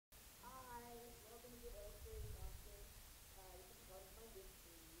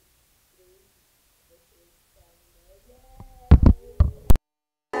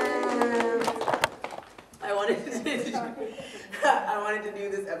wanted to do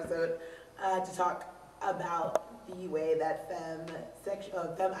this episode to talk about the way that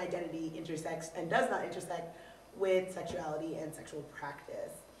femme identity intersects and does not intersect with sexuality and sexual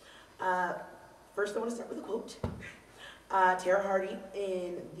practice. First, I want to start with a quote. Tara Hardy,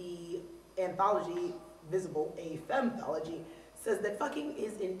 in the anthology Visible, a Femthology, says that fucking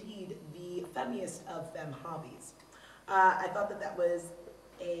is indeed the femmiest of femme hobbies. I thought that that was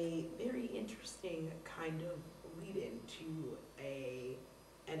a very interesting kind of lead-in to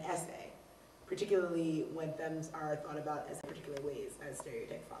an essay, particularly when femmes are thought about as particular ways, as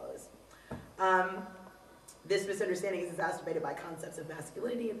stereotype follows. This misunderstanding is exacerbated by concepts of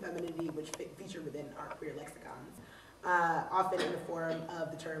masculinity and femininity which feature within our queer lexicons, often in the form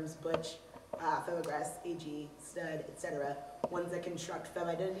of the terms butch, femmegress, ag, stud, etc., ones that construct femme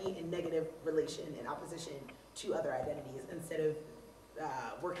identity in negative relation and opposition to other identities instead of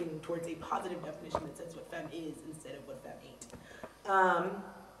working towards a positive definition that says what femme is instead of what femme ain't.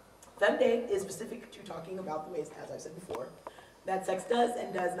 Femme Day is specific to talking about the ways, as I've said before, that sex does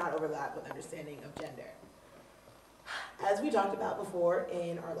and does not overlap with understanding of gender. As we talked about before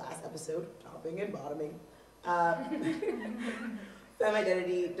in our last episode, topping and bottoming, femme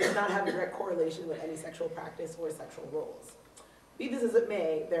identity does not have a direct correlation with any sexual practice or sexual roles. Be this as it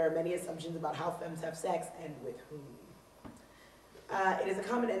may, there are many assumptions about how femmes have sex and with whom. It is a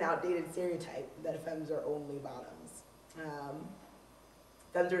common and outdated stereotype that femmes are only bottoms.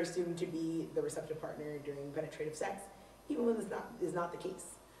 Femmes are assumed to be the receptive partner during penetrative sex, even when this is not the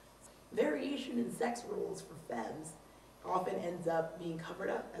case. Variation in sex roles for femmes often ends up being covered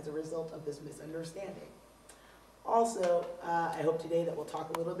up as a result of this misunderstanding. Also, I hope today that we'll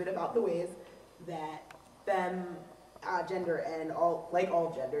talk a little bit about the ways that femme gender and like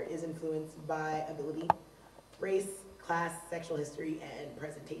all gender is influenced by ability, race, class, sexual history, and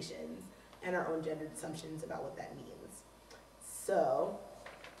presentations, and our own gendered assumptions about what that means. So,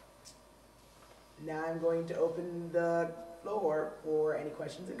 now I'm going to open the floor for any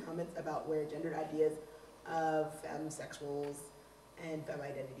questions and comments about where gendered ideas of femme sex roles and femme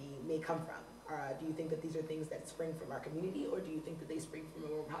identity may come from. Do you think that these are things that spring from our community, or do you think that they spring from a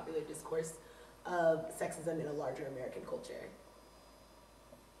more popular discourse of sexism in a larger American culture?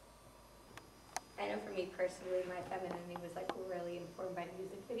 I know for me personally, my femininity was like really informed by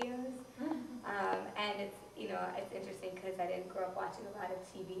music videos. And it's, you know, it's interesting because I didn't grow up watching a lot of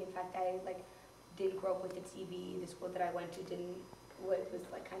TV. In fact, I didn't grow up with the TV. The school that I went to was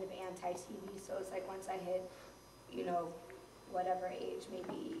like kind of anti-TV. So it's like once I hit, you know, whatever age,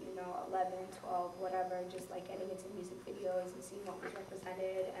 maybe, you know, 11, 12, whatever, just like getting into music videos and seeing what was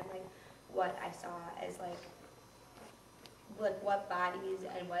represented and like what I saw as like what bodies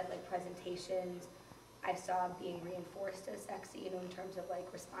and what like presentations I saw being reinforced as sexy, you know, in terms of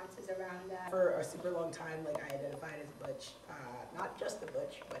like responses around that. For a super long time, like I identified as butch, not just a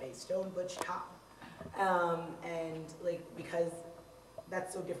butch, but a stone butch top. And like, because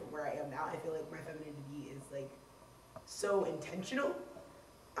that's so different where I am now, I feel like my femininity is like so intentional,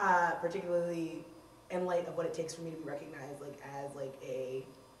 particularly in light of what it takes for me to be recognized like as like a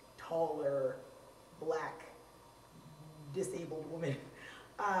taller, black, disabled woman.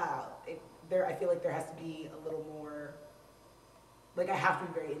 I feel like there has to be a little more, like I have to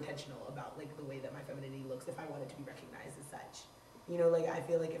be very intentional about like the way that my femininity looks if I wanted to be recognized as such. You know, like I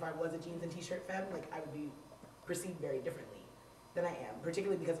feel like if I was a jeans and t-shirt femme, like I would be perceived very differently than I am,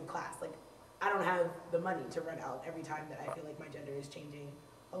 particularly because of class. Like I don't have the money to run out every time that I feel like my gender is changing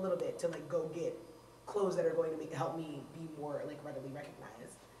a little bit to like go get clothes that are going to help me be more like readily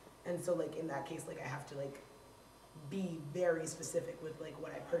recognized. And so like in that case, like I have to like be very specific with like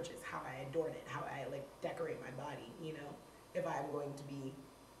what I purchase, how I adorn it, how I like decorate my body, you know, if I'm going to be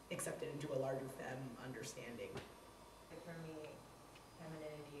accepted into a larger femme understanding. For me,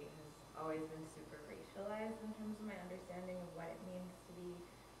 femininity has always been super racialized in terms of my understanding of what it means to be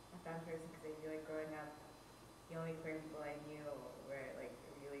a femme person, because I feel like growing up, the only queer people I knew were like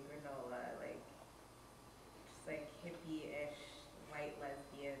really granola, like just like hippie-ish white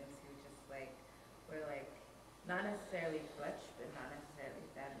lesbians who just like were like not necessarily butch, but not necessarily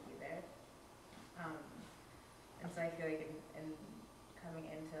femme either. And so I feel like in coming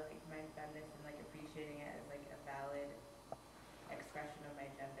into like my feminist and like appreciating it as like a valid expression of my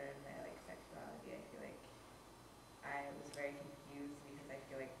gender and my like sexuality, I feel like I was very confused because I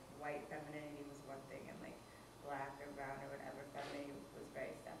feel like white femininity was one thing and like black or brown or whatever femininity was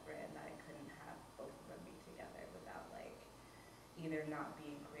very separate, and that I couldn't have both of them be together without like either not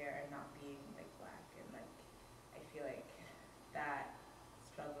being queer or not being like black. And like I feel like that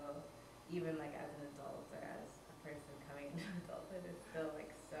struggle, even like as an adult or as a person coming into adulthood, is still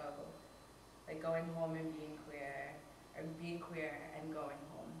like so, like going home and being queer or being queer and going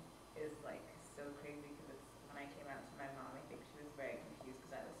home is like so crazy because it's when I came out to my mom, I think she was very confused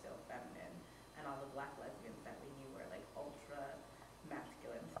because I was so feminine and all the black lesbians that we knew were like ultra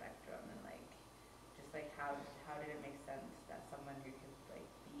masculine spectrum and like just like how did it make sense that someone who could like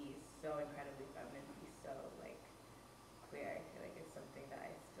be so incredibly feminine be so like queer? I feel like it's something that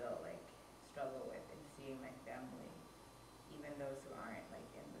I still like struggle with in seeing my family, even those who aren't like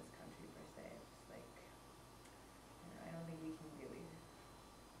in this country per se. It's like I don't think we can really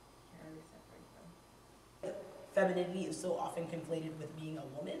separate them. Femininity is so often conflated with being a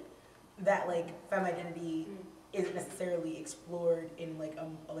woman that like femme identity isn't necessarily explored in like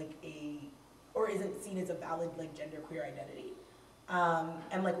a or isn't seen as a valid like genderqueer identity.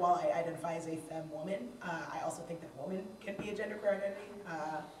 And like while I identify as a femme woman, I also think that woman can be a genderqueer identity.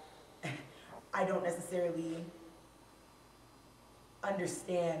 I don't necessarily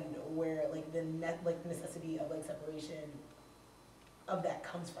understand where like the necessity of like separation of that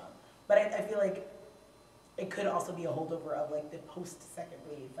comes from. But I feel like it could also be a holdover of like the post-second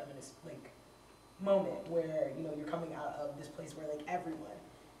wave feminist like moment where, you know, you're coming out of this place where like everyone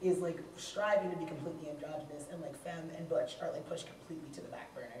is like striving to be completely androgynous and like femme and butch are like pushed completely to the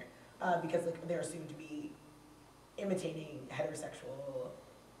back burner because like they're assumed to be imitating heterosexual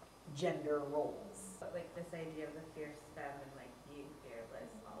gender roles. But like this idea of the fierce femme and like being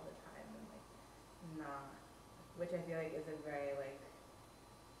fearless all the time and like not, which I feel like is a very like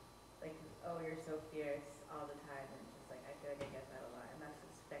oh you're so fierce all the time and just like I feel like I get that a lot and that's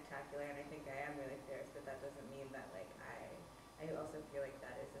spectacular and I think I am really fierce, but that doesn't mean that like I also feel like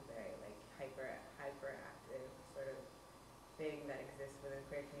that is a very like hyperactive sort of thing that exists within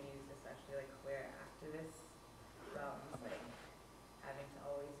queer communities, especially like queer activists, like having to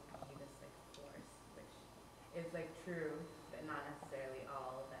always be this like force, which is like true, but not necessarily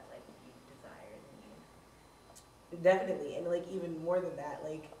all that like you desire and need. Definitely, and like even more than that,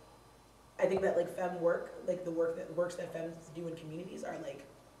 like I think that like femme work, like the works that femmes do in communities are like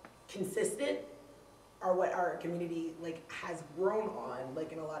consistent, are what our community like has grown on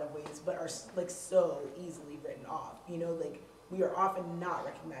like in a lot of ways, but are like so easily written off. You know, like we are often not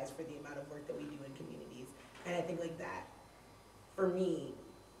recognized for the amount of work that we do in communities, and I think like that, for me,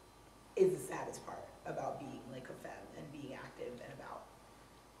 is the saddest part about being like a femme and being active and about.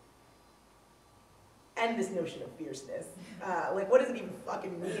 And this notion of fierceness. Like, what does it even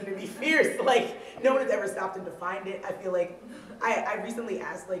fucking mean to be fierce? Like, no one has ever stopped and defined it. I feel like, I recently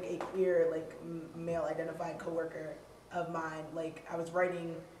asked like a queer, like male-identified coworker of mine, like I was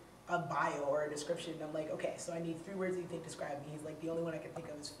writing a bio or a description, and I'm like, okay, so I need 3 words that you think describe me. He's like, the only one I can think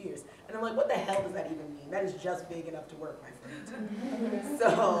of is fierce. And I'm like, what the hell does that even mean? That is just big enough to work, my friend.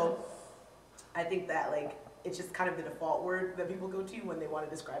 So, I think that like, it's just kind of the default word that people go to when they want to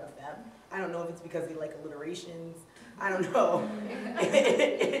describe a femme. I don't know if it's because they like alliterations. I don't know.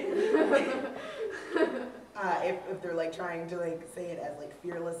 If they're like trying to like say it as like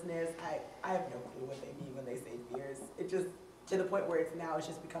fearlessness, I have no clue what they mean when they say fierce. It just, to the point where it's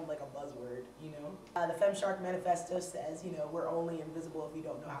just become like a buzzword, you know? The Femme Shark Manifesto says, you know, we're only invisible if you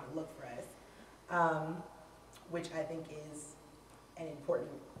don't know how to look for us, which I think is an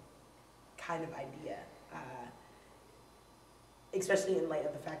important kind of idea. Especially in light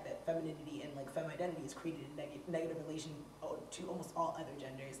of the fact that femininity and like femme identity is created in negative relation to almost all other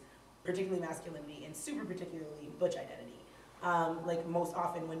genders, particularly masculinity and super particularly butch identity. Like most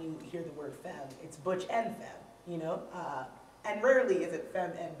often when you hear the word femme, it's butch and femme, you know? And rarely is it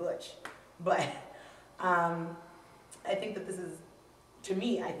femme and butch. But I think that this is, to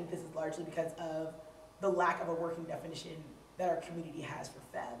me, I think this is largely because of the lack of a working definition that our community has for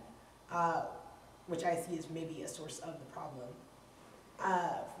femme, which I see as maybe a source of the problem.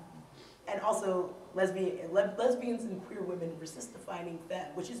 And also, lesbians and queer women resist defining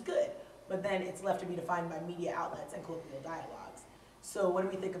femme, which is good, but then it's left to be defined by media outlets and colloquial dialogues. So what do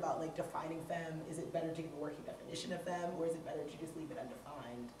we think about like defining femme? Is it better to give a working definition of femme, or is it better to just leave it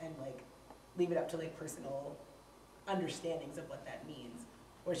undefined and like leave it up to like personal understandings of what that means?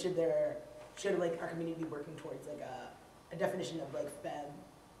 Or should like our community be working towards like a definition of like femme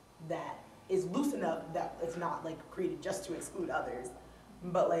that is loose enough that it's not like created just to exclude others,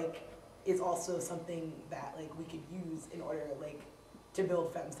 but like is also something that like we could use in order like to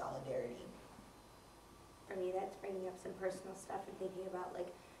build femme solidarity? For me, that's bringing up some personal stuff and thinking about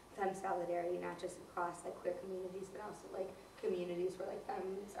like femme solidarity, not just across like queer communities, but also like communities where like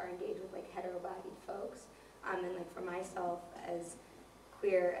femmes are engaged with like hetero-bodied folks. And like for myself as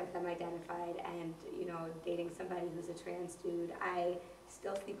queer and femme identified and, you know, dating somebody who's a trans dude, I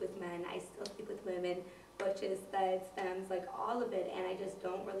still sleep with men, I still sleep with women, butches, thuds, femmes, like all of it, and I just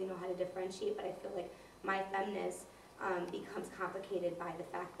don't really know how to differentiate, but I feel like my femness becomes complicated by the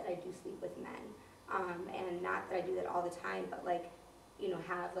fact that I do sleep with men. And not that I do that all the time, but like, you know,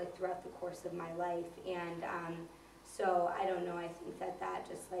 have like throughout the course of my life. And so I don't know, I think that that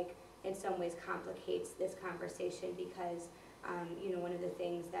just like in some ways complicates this conversation because, you know, one of the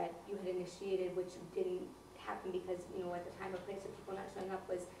things that you had initiated, which didn't happen because, you know, at the time or place of people not showing up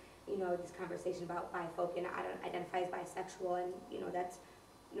was, you know, this conversation about biphobia, and I don't identify as bisexual, and, you know, that's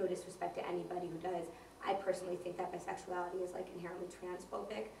no disrespect to anybody who does. I personally think that bisexuality is like inherently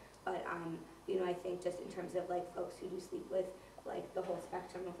transphobic, but you know, I think just in terms of like folks who do sleep with like the whole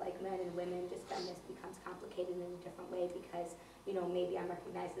spectrum of like men and women, just feminist becomes complicated in a different way because, you know, maybe I'm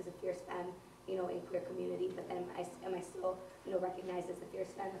recognized as a fierce femme, you know, in queer community, but then am I still, you know, recognized as a fierce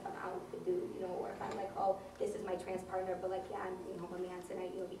femme if I'm out with the dude, you know, or if I'm like, oh, this is my trans partner, but like, yeah, I'm being home a man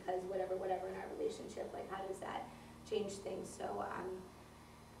tonight, you know, because whatever in our relationship, like how does that change things? So,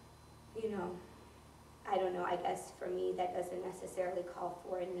 you know, I don't know, I guess for me that doesn't necessarily call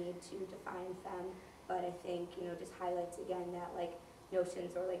for a need to define femme, but I think, you know, just highlights again that like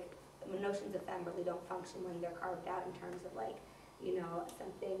notions or like notions of femme really don't function when they're carved out in terms of like, you know,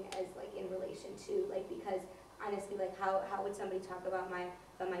 something as like in relation to like, because honestly, like how would somebody talk about my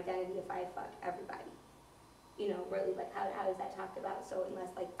femme identity if I fucked everybody? You know, really, like how is that talked about? So unless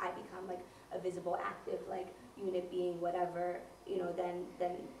like I become like a visible, active like unit being, whatever, you know, then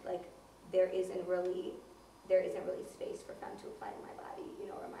like there isn't really space for femme to apply to my body, you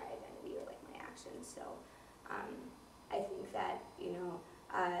know, or my identity or like my actions. So I think that, you know,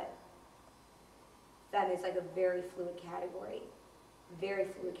 femme is like a very fluid category,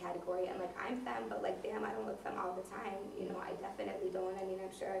 and like I'm femme, but like damn, I don't look femme all the time, you know. I definitely don't. I mean,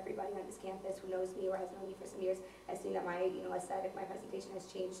 I'm sure everybody on this campus who knows me or has known me for some years has seen that my, you know, aesthetic, my presentation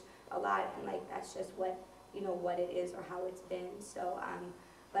has changed a lot, and like that's just what, you know, what it is or how it's been. So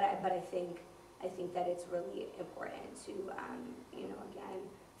but I think that it's really important to you know, again,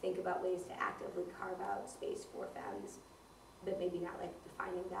 think about ways to actively carve out space for femmes, but maybe not like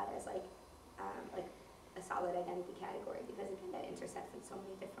defining that as like a solid identity category, because again, that intersects in so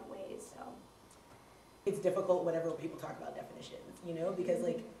many different ways. So it's difficult whenever people talk about definitions, you know, because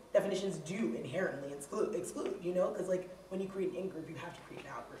like definitions do inherently exclude, you know, because like when you create an in-group, you have to create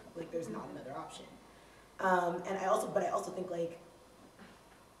an out-group. Like there's not another option. And I also think like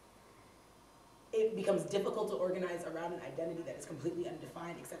it becomes difficult to organize around an identity that is completely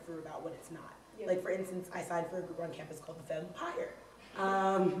undefined except for about what it's not. Yeah. Like for instance, I signed for a group on campus called the Femme-Pyre,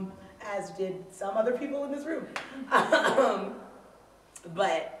 as did some other people in this room.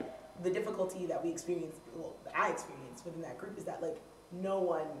 But the difficulty that we experienced, well, that I experienced within that group is that like no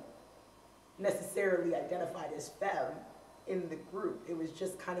one necessarily identified as femme in the group. It was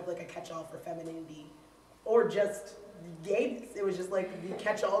just kind of like a catch-all for femininity or just gayness. It was just like the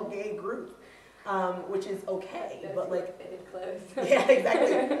catch-all gay group. Which is okay, but like fitted clothes. Yeah,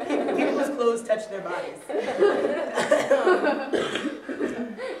 exactly. People whose clothes touch their bodies.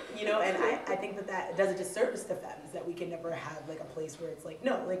 You know, and I think that does a disservice to femmes, that we can never have like a place where it's like,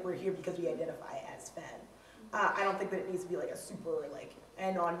 no, like we're here because we identify as femme. I don't think that it needs to be like a super like,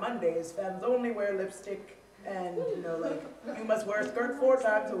 and on Mondays femmes only wear lipstick, and you know, like you must wear a skirt 4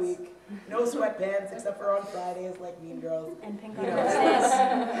 times a week, no sweatpants except for on Fridays, like Mean Girls. And pink on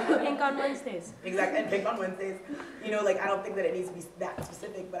Wednesdays. Pink on Wednesdays. Exactly, and pink on Wednesdays. You know, like I don't think that it needs to be that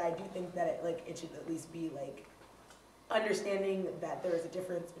specific, but I do think that it should at least be like understanding that there is a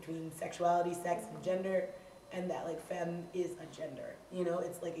difference between sexuality, sex, and gender, and that like femme is a gender. You know,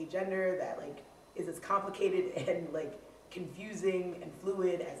 it's like a gender that like is as complicated and like confusing and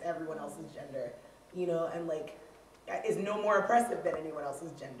fluid as everyone else's gender. You know, and like is no more oppressive than anyone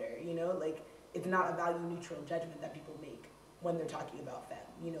else's gender. You know, like it's not a value neutral judgment that people make when they're talking about femme.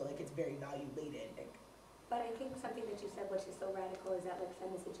 You know, like it's very value laden. But I think something that you said, which is so radical, is that like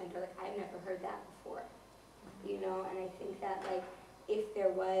femme is a gender. Like I've never heard that before. You know, and I think that like if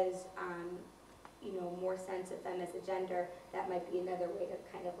there was you know, more sense of femme as a gender, that might be another way to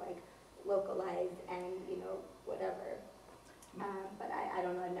kind of like localize and, you know, whatever. But I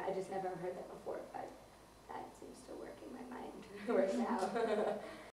don't know, I just never heard that before, but that seems to work in my mind right now.